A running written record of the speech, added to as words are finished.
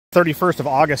31st of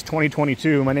August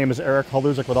 2022. My name is Eric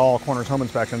Haluzik with All Corners Home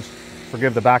Inspections.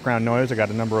 Forgive the background noise. I got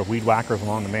a number of weed whackers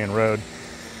along the main road.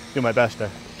 Do my best to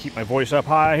keep my voice up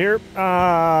high here.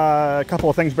 A couple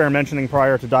of things bear mentioning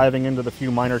prior to diving into the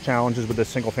few minor challenges with this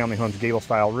single family home's gable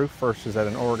style roof. First is that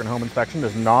an Oregon home inspection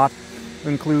does not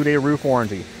include a roof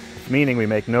warranty, meaning we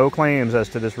make no claims as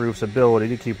to this roof's ability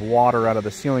to keep water out of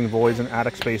the ceiling voids and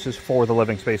attic spaces for the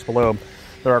living space below.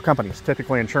 There are companies,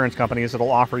 typically insurance companies, that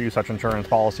will offer you such insurance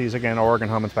policies. Again, Oregon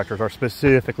home inspectors are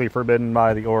specifically forbidden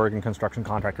by the Oregon Construction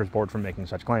Contractors Board from making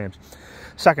such claims.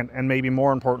 Second, and maybe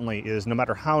more importantly, is no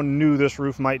matter how new this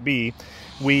roof might be,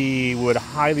 we would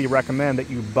highly recommend that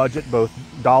you budget both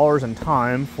dollars and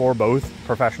time for both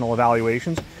professional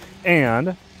evaluations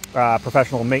and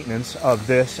professional maintenance of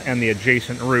this and the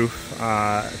adjacent roof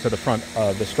to the front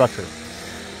of the structure.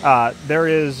 There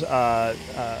is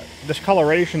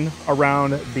discoloration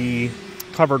around the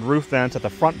covered roof vents at the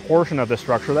front portion of the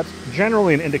structure. That's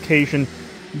generally an indication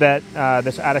that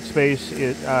this attic space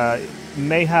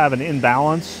may have an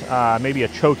imbalance, maybe a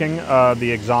choking of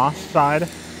the exhaust side.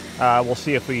 We'll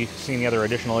see if we see any other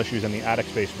additional issues in the attic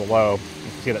space below.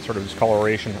 You can see that sort of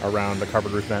discoloration around the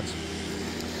covered roof vents.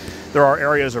 There are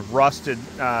areas of rusted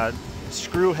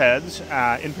screw heads,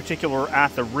 in particular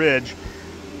at the ridge.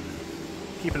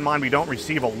 Keep in mind we don't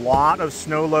receive a lot of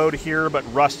snow load here, but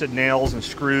rusted nails and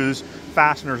screws,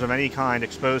 fasteners of any kind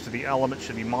exposed to the element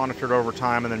should be monitored over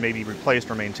time and then maybe replaced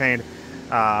or maintained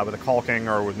with a caulking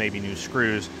or with maybe new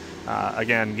screws.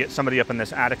 Again, get somebody up in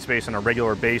this attic space on a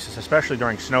regular basis, especially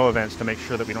during snow events, to make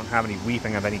sure that we don't have any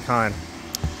weeping of any kind.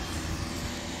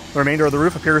 The remainder of the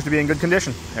roof appears to be in good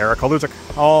condition. Eric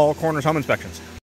Haluzik, All Corners Home Inspections.